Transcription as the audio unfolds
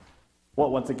Well,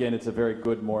 once again, it's a very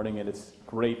good morning, and it's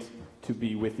great to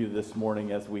be with you this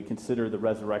morning as we consider the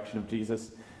resurrection of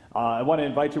Jesus. I want to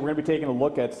invite you, we're going to be taking a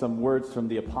look at some words from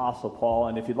the Apostle Paul,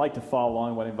 and if you'd like to follow along,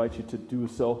 I want to invite you to do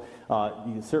so.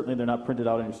 Certainly they're not printed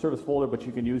out in your service folder, but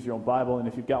you can use your own Bible, and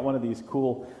if you've got one of these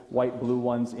cool white-blue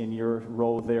ones in your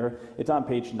row there, it's on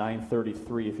page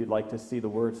 933 if you'd like to see the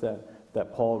words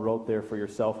that Paul wrote there for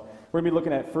yourself. We're going to be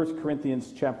looking at 1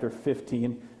 Corinthians chapter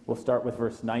 15. We'll start with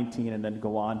verse 19 and then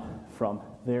go on from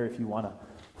there if you want to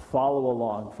follow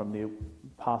along from the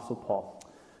Apostle Paul.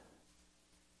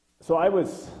 So I've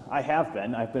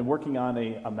been working on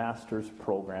a master's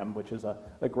program, which is a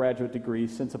graduate degree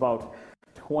since about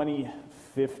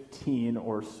 2015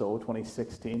 or so,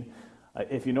 2016.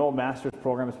 If you know, a master's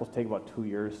program is supposed to take about 2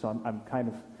 years, so I'm kind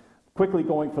of quickly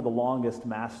going for the longest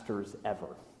master's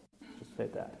ever. Just say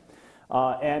that.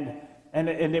 And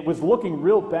it was looking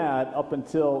real bad up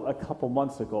until a couple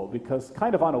months ago, because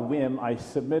kind of on a whim, I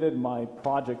submitted my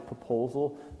project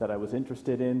proposal that I was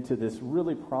interested in to this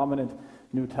really prominent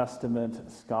New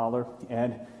Testament scholar.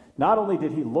 And not only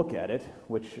did he look at it,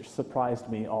 which surprised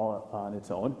me all on its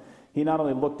own, he not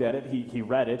only looked at it, he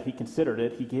read it, he considered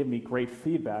it, he gave me great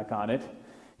feedback on it.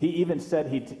 He even said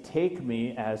he'd take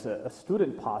me as a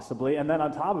student possibly, and then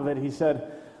on top of it, he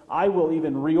said, I will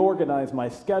even reorganize my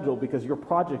schedule because your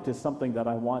project is something that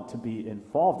I want to be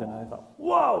involved in. And I thought,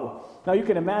 whoa! Now you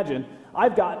can imagine,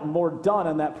 I've gotten more done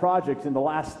on that project in the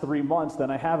last 3 months than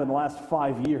I have in the last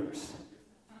 5 years.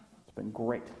 It's been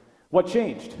great. What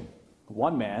changed?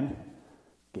 One man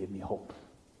gave me hope.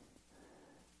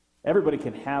 Everybody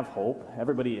can have hope.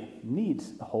 Everybody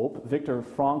needs hope. Viktor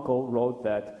Frankl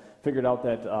figured out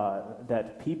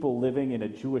that people living in a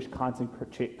Jewish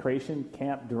concentration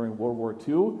camp during World War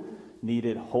II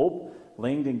needed hope.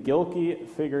 Langdon Gilkey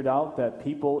figured out that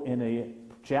people in a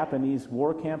Japanese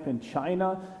war camp in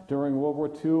China during World War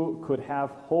II could have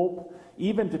hope.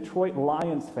 Even Detroit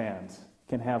Lions fans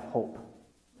can have hope.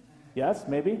 Yes,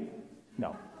 maybe?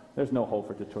 No. There's no hope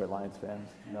for Detroit Lions fans.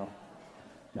 No.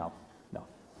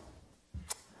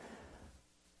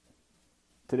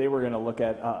 Today we're going to look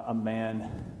at a man,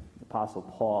 Apostle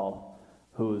Paul,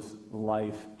 whose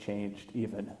life changed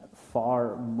even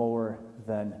far more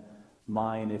than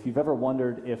mine. If you've ever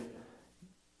wondered if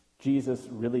Jesus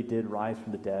really did rise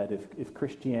from the dead, if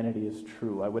Christianity is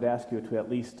true, I would ask you to at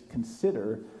least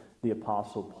consider the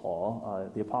Apostle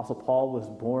Paul. The Apostle Paul was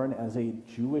born as a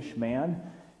Jewish man.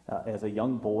 As a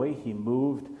young boy, he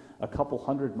moved a couple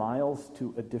 100 miles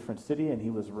to a different city, and he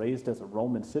was raised as a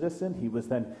Roman citizen. He was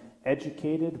then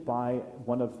educated by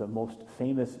one of the most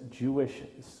famous Jewish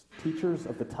teachers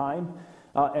of the time,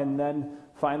 and then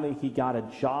finally he got a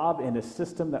job in a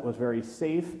system that was very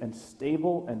safe and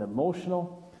stable and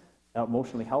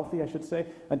emotionally healthy, I should say,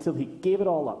 until he gave it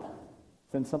all up.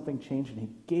 Then something changed, and he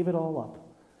gave it all up.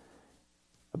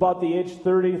 About the age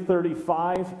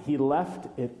 35, he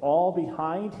left it all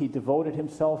behind. He devoted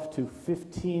himself to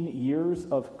 15 years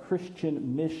of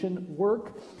Christian mission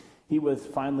work. He was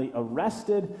finally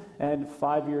arrested, and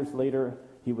 5 years later,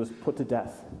 he was put to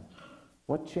death.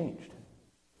 What changed?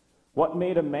 What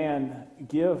made a man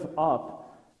give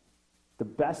up the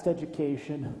best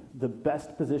education, the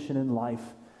best position in life,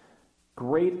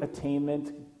 great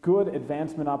attainment, good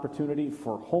advancement opportunity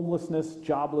for homelessness,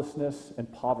 joblessness,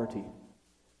 and poverty?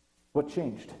 What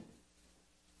changed?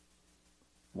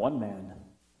 One man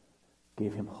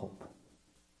gave him hope.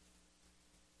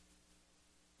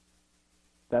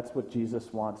 That's what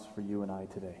Jesus wants for you and I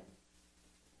today.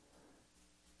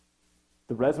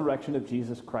 The resurrection of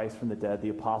Jesus Christ from the dead, the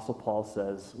Apostle Paul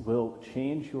says, will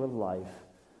change your life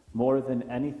more than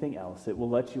anything else. It will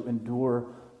let you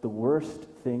endure the worst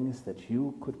things that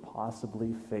you could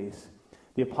possibly face.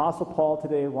 The Apostle Paul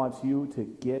today wants you to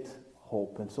get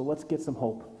hope. And so let's get some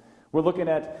hope. We're looking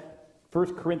at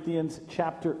 1 Corinthians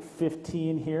chapter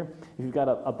 15 here. If you've got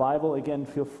a Bible, again,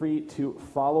 feel free to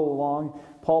follow along.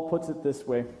 Paul puts it this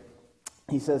way.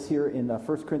 He says here in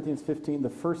 1 Corinthians 15, the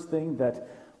first thing that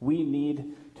we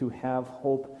need to have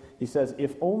hope, he says,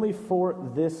 if only for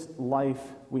this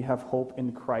life we have hope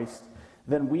in Christ,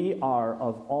 then we are,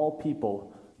 of all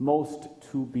people, most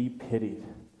to be pitied.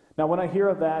 Now, when I hear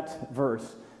of that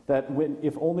verse,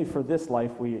 if only for this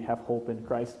life we have hope in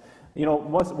Christ,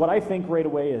 what I think right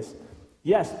away is,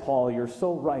 yes, Paul, you're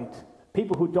so right.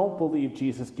 People who don't believe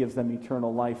Jesus gives them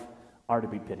eternal life are to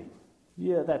be pitied.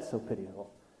 Yeah, that's so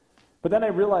pitiable. But then I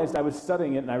realized I was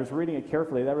studying it and I was reading it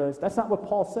carefully, and I realized that's not what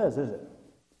Paul says, is it?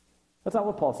 That's not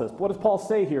what Paul says. What does Paul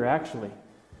say here, actually?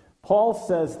 Paul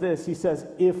says this. He says,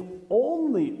 if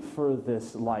only for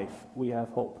this life we have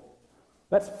hope.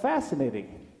 That's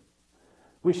fascinating.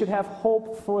 We should have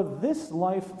hope for this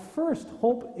life first.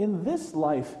 Hope in this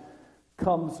life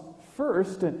comes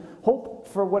first, and hope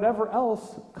for whatever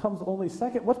else comes only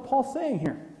second. What's Paul saying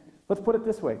here? Let's put it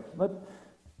this way.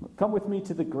 Come with me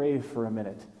to the grave for a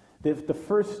minute. The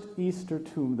first Easter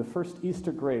tomb, the first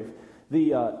Easter grave.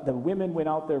 The women went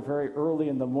out there very early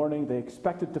in the morning. They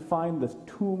expected to find the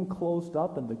tomb closed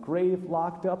up and the grave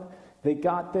locked up. They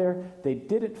got there. They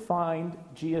didn't find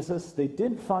Jesus. They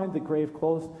didn't find the grave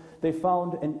closed. They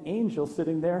found an angel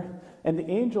sitting there. And the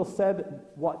angel said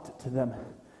what to them?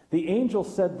 The angel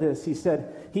said this. He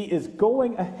said, "He is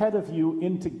going ahead of you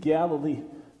into Galilee.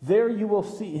 There you will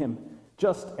see him,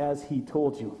 just as he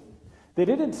told you." They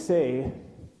didn't say,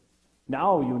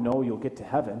 "Now you know you'll get to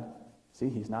heaven. See,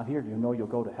 he's not here. You know you'll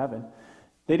go to heaven."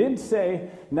 They didn't say,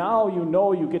 "Now you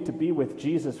know you get to be with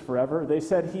Jesus forever." They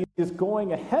said, "He is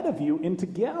going ahead of you into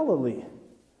Galilee."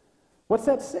 What's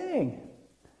that saying?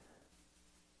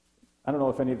 I don't know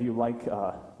if any of you like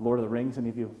Lord of the Rings. Any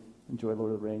of you enjoy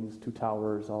Lord of the Rings, Two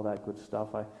Towers, all that good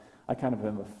stuff? I kind of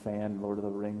am a fan, Lord of the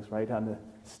Rings, right? On the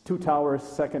Two Towers,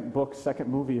 second book, second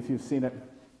movie, if you've seen it,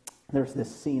 there's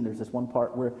this scene, there's this one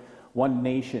part where one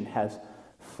nation has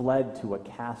fled to a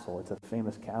castle. It's a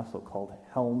famous castle called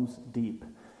Helm's Deep.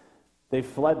 They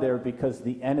fled there because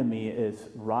the enemy is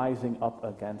rising up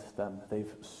against them.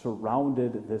 They've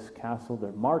surrounded this castle.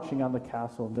 They're marching on the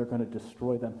castle, and they're going to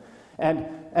destroy them.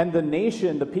 And the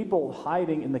nation, the people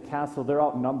hiding in the castle, they're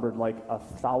outnumbered like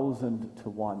 1,000 to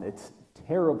 1. It's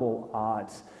terrible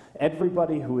odds.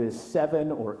 Everybody who is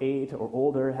 7 or 8 or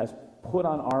older has put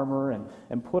on armor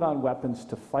and put on weapons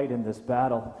to fight in this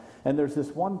battle. And there's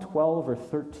this one 12 or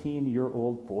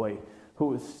 13-year-old boy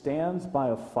who stands by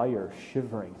a fire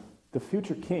shivering. The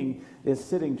future king is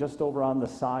sitting just over on the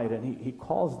side, and he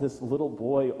calls this little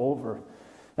boy over.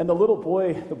 And the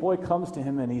boy comes to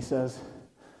him and he says,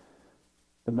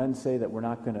 "The men say that we're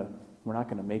not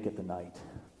gonna make it the night.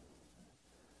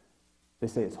 They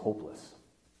say it's hopeless."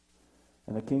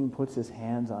 And the king puts his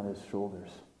hands on his shoulders,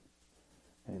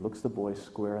 and he looks the boy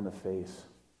square in the face,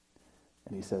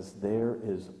 and he says, "There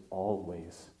is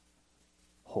always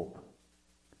hope."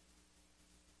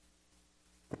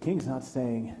 The king's not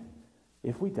saying,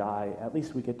 "If we die, at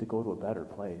least we get to go to a better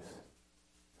place."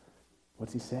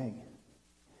 What's he saying?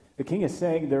 The king is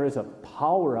saying there is a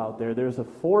power out there, there's a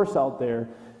force out there,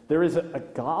 there is a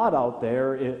God out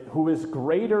there who is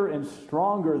greater and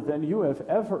stronger than you have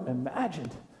ever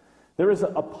imagined. There is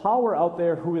a power out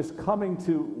there who is coming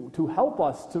to help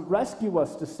us, to rescue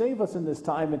us, to save us in this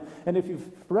time. And if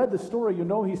you've read the story, you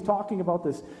know he's talking about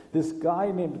this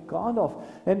guy named Gandalf.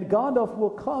 And Gandalf will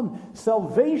come.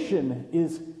 Salvation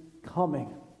is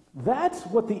coming. That's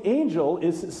what the angel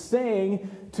is saying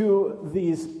to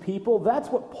these people. That's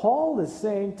what Paul is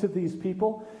saying to these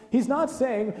people. He's not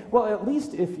saying, well, at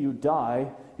least if you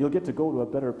die, you'll get to go to a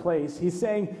better place. He's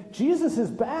saying, Jesus is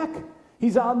back.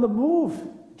 He's on the move.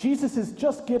 Jesus is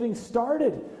just getting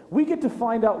started. We get to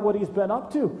find out what he's been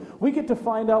up to. We get to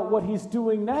find out what he's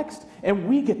doing next, and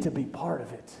we get to be part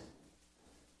of it.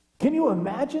 Can you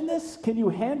imagine this? Can you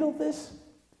handle this?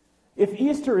 If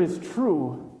Easter is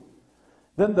true,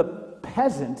 then the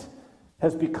peasant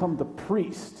has become the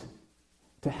priest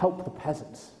to help the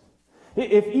peasants.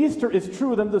 If Easter is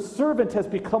true, then the servant has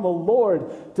become a lord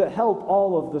to help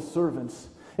all of the servants.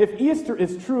 If Easter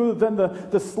is true, then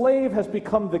the slave has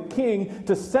become the king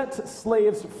to set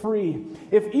slaves free.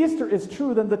 If Easter is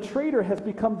true, then the trader has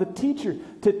become the teacher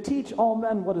to teach all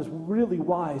men what is really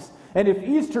wise. And if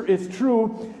Easter is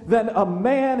true, then a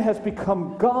man has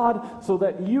become God so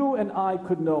that you and I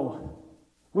could know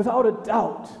without a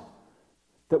doubt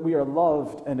that we are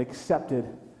loved and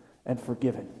accepted and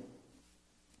forgiven.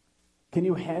 Can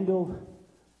you handle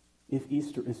if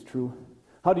Easter is true?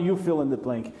 How do you fill in the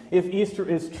blank? If Easter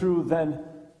is true, then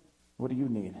what do you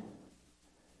need?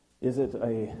 Is it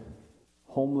a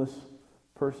homeless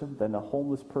person? Then a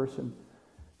homeless person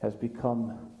has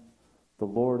become the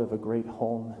Lord of a great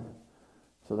home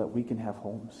so that we can have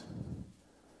homes.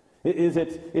 Is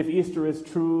it, if Easter is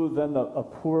true, then a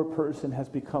poor person has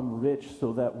become rich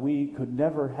so that we could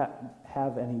never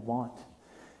have any want?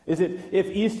 Is it, if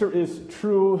Easter is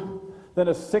true, then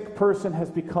a sick person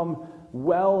has become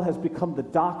well, has become the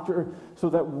doctor so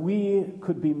that we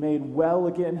could be made well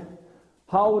again?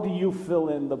 How do you fill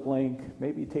in the blank?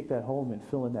 Maybe take that home and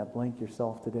fill in that blank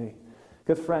yourself today.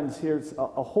 Because friends, here's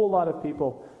a whole lot of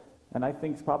people, and I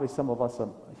think probably some of us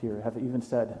here have even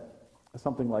said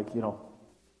something like,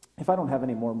 if I don't have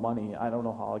any more money, I don't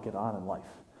know how I'll get on in life.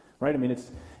 Right? I mean,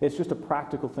 it's just a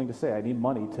practical thing to say. I need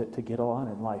money to get on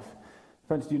in life.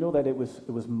 Friends, do you know that it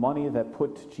was money that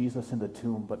put Jesus in the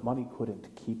tomb, but money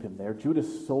couldn't keep him there?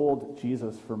 Judas sold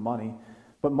Jesus for money,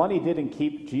 But money didn't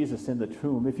keep Jesus in the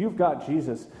tomb. If you've got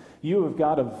Jesus, you have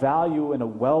got a value and a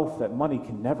wealth that money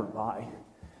can never buy.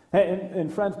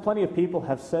 And friends, plenty of people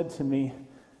have said to me,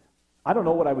 I don't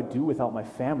know what I would do without my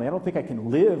family. I don't think I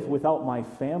can live without my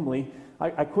family.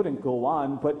 I couldn't go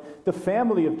on. But the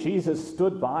family of Jesus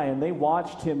stood by and they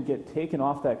watched him get taken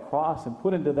off that cross and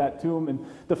put into that tomb. And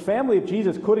the family of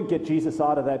Jesus couldn't get Jesus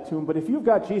out of that tomb. But if you've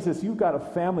got Jesus, you've got a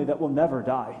family that will never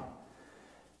die.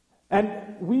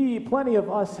 And plenty of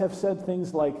us have said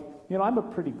things like, I'm a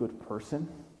pretty good person.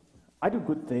 I do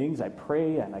good things. I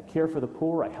pray and I care for the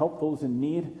poor. I help those in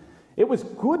need. It was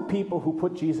good people who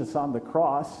put Jesus on the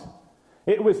cross.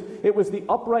 It was the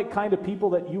upright kind of people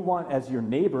that you want as your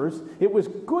neighbors. It was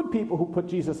good people who put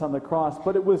Jesus on the cross,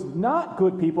 but it was not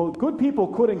good people. Good people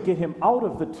couldn't get him out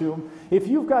of the tomb. If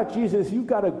you've got Jesus, you've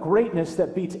got a greatness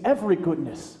that beats every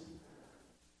goodness.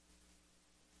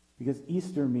 Because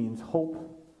Easter means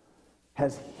hope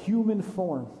has human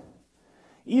form.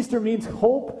 Easter means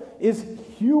hope is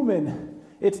human.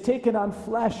 It's taken on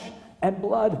flesh and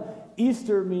blood.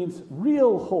 Easter means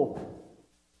real hope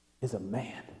is a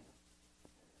man.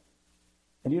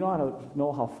 And you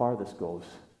know how far this goes.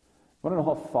 You want to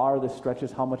know how far this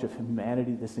stretches, how much of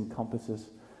humanity this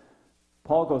encompasses?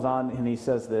 Paul goes on and he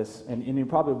says this, and you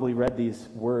probably read these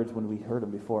words when we heard them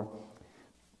before.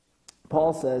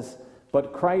 Paul says,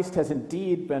 "But Christ has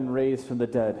indeed been raised from the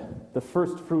dead, the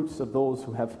first fruits of those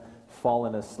who have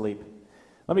fallen asleep."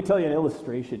 Let me tell you an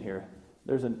illustration here.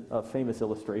 There's a famous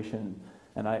illustration,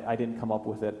 and I didn't come up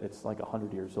with it. It's like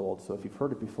 100 years old, so if you've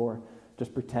heard it before,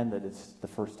 just pretend that it's the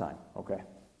first time, okay?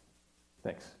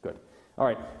 Thanks, good. All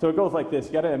right, so it goes like this.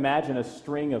 You got to imagine a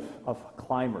string of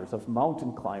climbers, of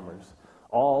mountain climbers,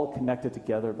 all connected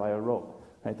together by a rope,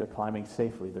 right? They're climbing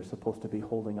safely. They're supposed to be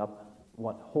helping out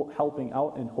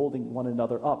and holding one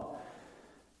another up.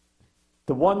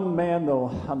 The one man,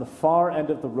 though, on the far end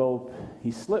of the rope,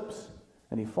 he slips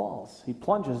and he falls. He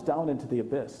plunges down into the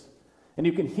abyss. And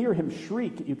you can hear him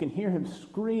shriek. You can hear him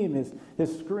scream,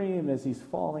 his scream as he's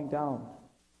falling down.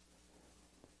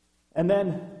 And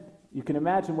then you can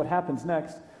imagine what happens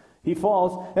next. He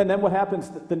falls, and then what happens?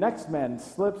 The next man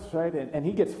slips, right? And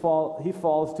he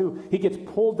falls too. He gets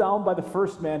pulled down by the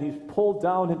first man. He's pulled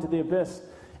down into the abyss.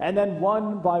 And then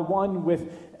one by one,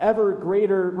 with ever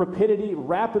greater rapidity,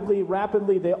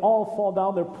 rapidly, they all fall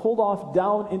down. They're pulled off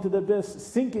down into the abyss,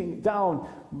 sinking down,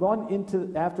 one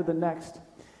into after the next.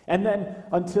 And then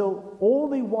until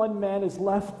only one man is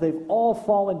left, they've all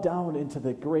fallen down into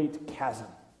the great chasm.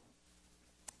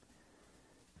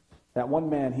 That one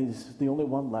man, he's the only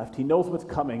one left. He knows what's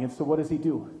coming, and so what does he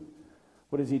do?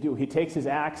 What does he do? He takes his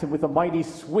axe, and with a mighty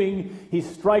swing, he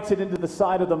strikes it into the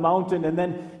side of the mountain, and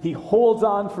then he holds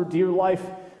on for dear life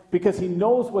because he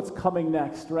knows what's coming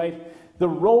next, right? The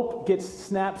rope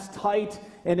snaps tight,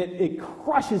 and it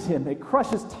crushes him. It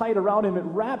crushes tight around him. It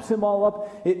wraps him all up.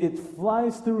 It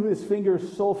flies through his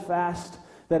fingers so fast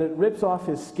that it rips off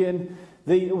his skin.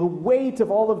 The weight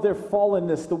of all of their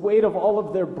fallenness, the weight of all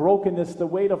of their brokenness, the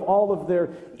weight of all of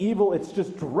their evil, it's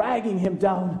just dragging him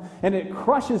down, and it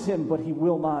crushes him, but he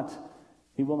will not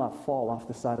fall off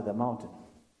the side of the mountain.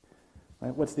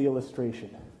 Right? What's the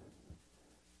illustration?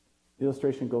 The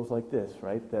illustration goes like this,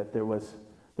 right? That there was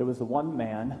the one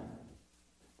man,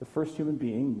 the first human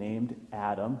being named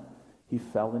Adam. He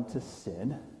fell into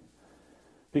sin.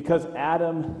 Because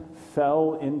Adam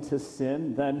fell into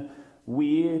sin, then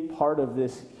we, part of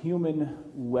this human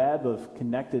web of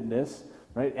connectedness,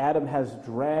 right? Adam has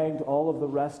dragged all of the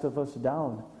rest of us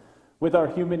down. With our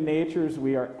human natures,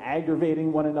 we are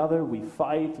aggravating one another. We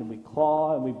fight and we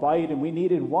claw and we bite, and we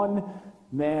needed one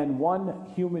man, one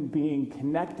human being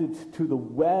connected to the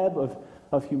web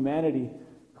of humanity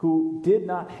who did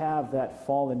not have that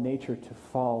fallen nature to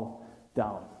fall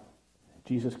down.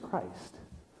 Jesus Christ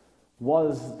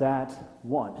was that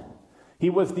one. He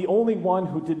was the only one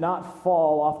who did not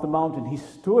fall off the mountain. He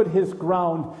stood his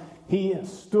ground. He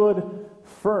stood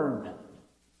firm.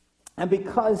 And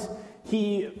because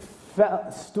he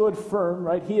stood firm,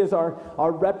 right, he is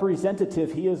our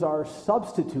representative. He is our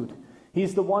substitute.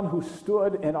 He's the one who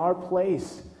stood in our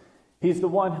place. He's the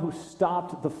one who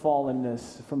stopped the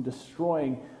fallenness from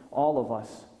destroying all of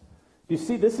us. You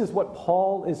see, this is what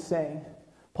Paul is saying.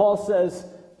 Paul says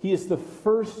he is the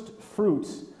first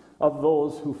fruits of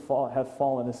those who have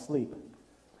fallen asleep.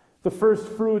 The first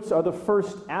fruits are the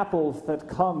first apples that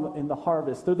come in the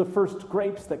harvest. They're the first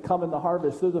grapes that come in the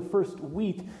harvest. They're the first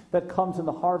wheat that comes in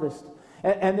the harvest.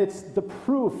 And it's the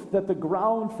proof that the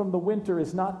ground from the winter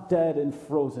is not dead and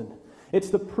frozen. It's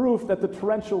the proof that the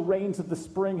torrential rains of the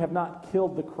spring have not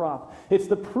killed the crop. It's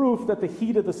the proof that the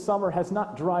heat of the summer has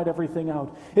not dried everything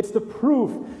out. It's the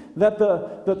proof that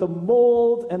the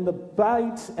mold and the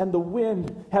bite and the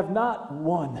wind have not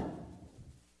won.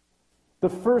 The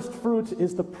first fruit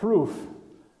is the proof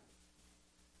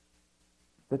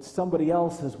that somebody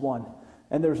else has won.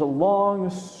 And there's a long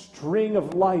string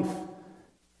of life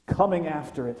coming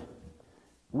after it.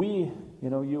 We,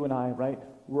 you and I, right?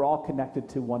 We're all connected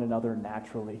to one another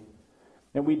naturally.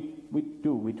 And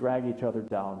we drag each other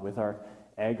down with our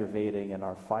aggravating and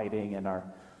our fighting and our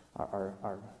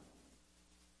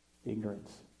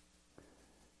ignorance.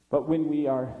 But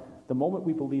the moment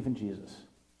we believe in Jesus,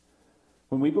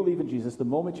 the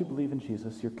moment you believe in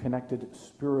Jesus, you're connected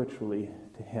spiritually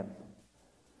to Him.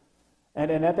 And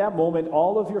at that moment,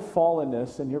 all of your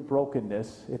fallenness and your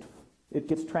brokenness, it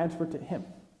gets transferred to Him.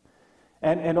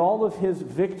 And all of His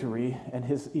victory and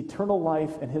His eternal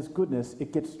life and His goodness,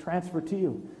 it gets transferred to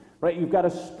you. Right? You've got a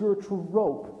spiritual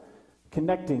rope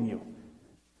connecting you.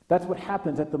 That's what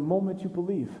happens at the moment you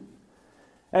believe.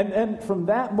 And from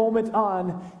that moment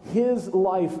on, His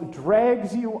life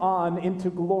drags you on into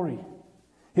glory.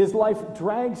 His life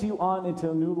drags you on into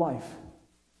a new life.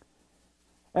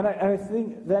 And I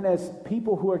think then as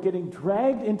people who are getting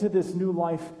dragged into this new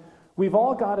life, we've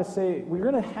all got to say, we're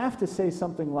going to have to say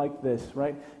something like this,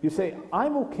 right? You say,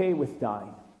 I'm okay with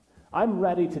dying. I'm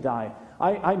ready to die.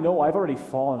 I know I've already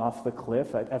fallen off the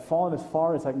cliff. I've fallen as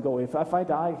far as I can go. If I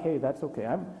die, hey, that's okay.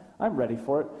 I'm ready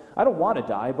for it. I don't want to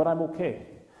die, but I'm okay.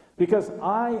 Because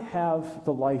I have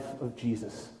the life of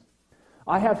Jesus.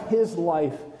 I have His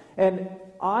life. And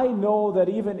I know that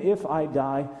even if I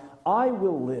die, I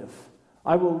will live.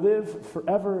 I will live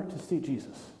forever to see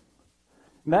Jesus.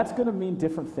 And that's going to mean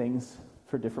different things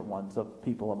for different ones of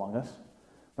people among us.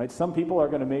 Right? Some people are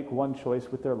going to make one choice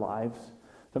with their lives.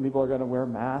 Some people are going to wear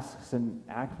masks and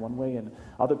act one way, and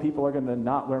other people are going to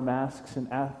not wear masks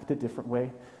and act a different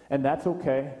way. And that's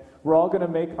okay. We're all going to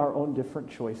make our own different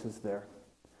choices there.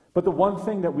 But the one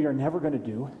thing that we are never going to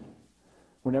do,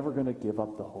 we're never going to give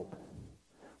up the hope.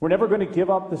 We're never going to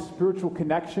give up the spiritual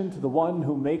connection to the one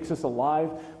who makes us alive.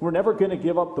 We're never going to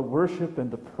give up the worship and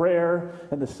the prayer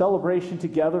and the celebration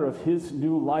together of His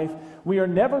new life. We are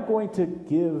never going to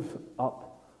give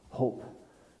up hope.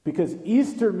 Because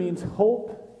Easter means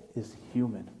hope is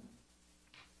human.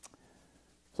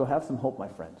 So have some hope, my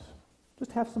friends.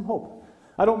 Just have some hope.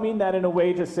 I don't mean that in a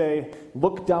way to say,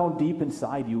 look down deep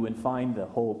inside you and find the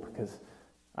hope, because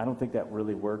I don't think that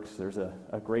really works. There's a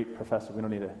great professor, we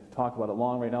don't need to talk about it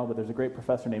long right now, but there's a great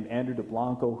professor named Andrew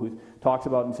DeBlanco who talks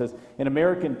about and says, in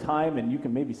American time, and you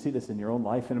can maybe see this in your own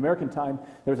life, in American time,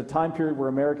 there was a time period where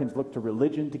Americans looked to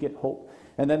religion to get hope,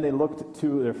 and then they looked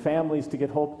to their families to get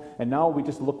hope, and now we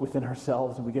just look within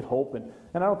ourselves and we get hope, and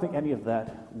I don't think any of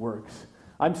that works.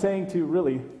 I'm saying to you,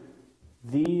 really,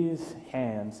 these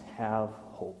hands have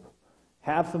hope.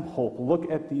 Have some hope.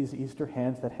 Look at these Easter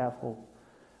hands that have hope.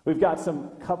 We've got some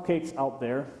cupcakes out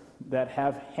there that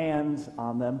have hands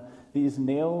on them, these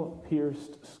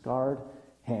nail-pierced, scarred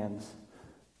hands.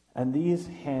 And these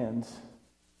hands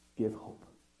give hope.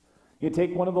 You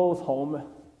take one of those home,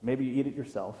 maybe you eat it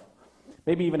yourself.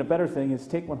 Maybe even a better thing is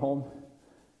take one home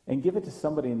and give it to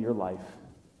somebody in your life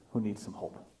who needs some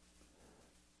hope.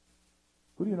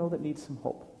 Who do you know that needs some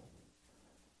hope?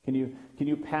 Can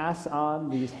you pass on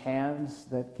these hands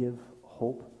that give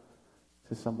hope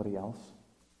to somebody else?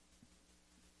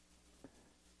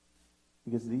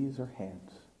 Because these are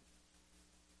hands,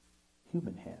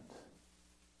 human hands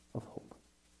of hope.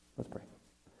 Let's pray.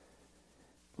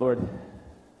 Lord,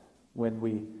 when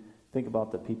we think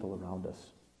about the people around us,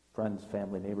 friends,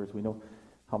 family, neighbors, we know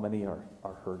how many are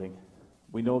hurting.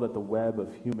 We know that the web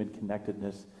of human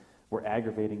connectedness, we're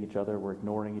aggravating each other, we're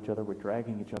ignoring each other, we're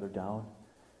dragging each other down.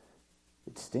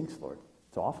 It stinks, Lord.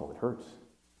 It's awful. It hurts.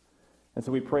 And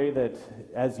so we pray that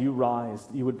as you rise,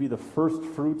 you would be the first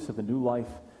fruits of a new life.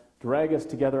 Drag us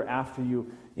together after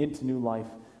you into new life.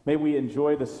 May we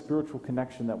enjoy the spiritual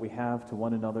connection that we have to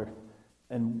one another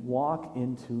and walk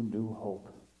into new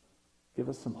hope. Give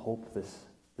us some hope this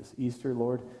Easter,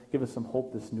 Lord. Give us some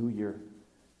hope this new year.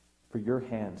 For your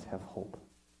hands have hope.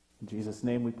 In Jesus'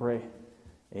 name we pray.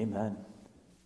 Amen.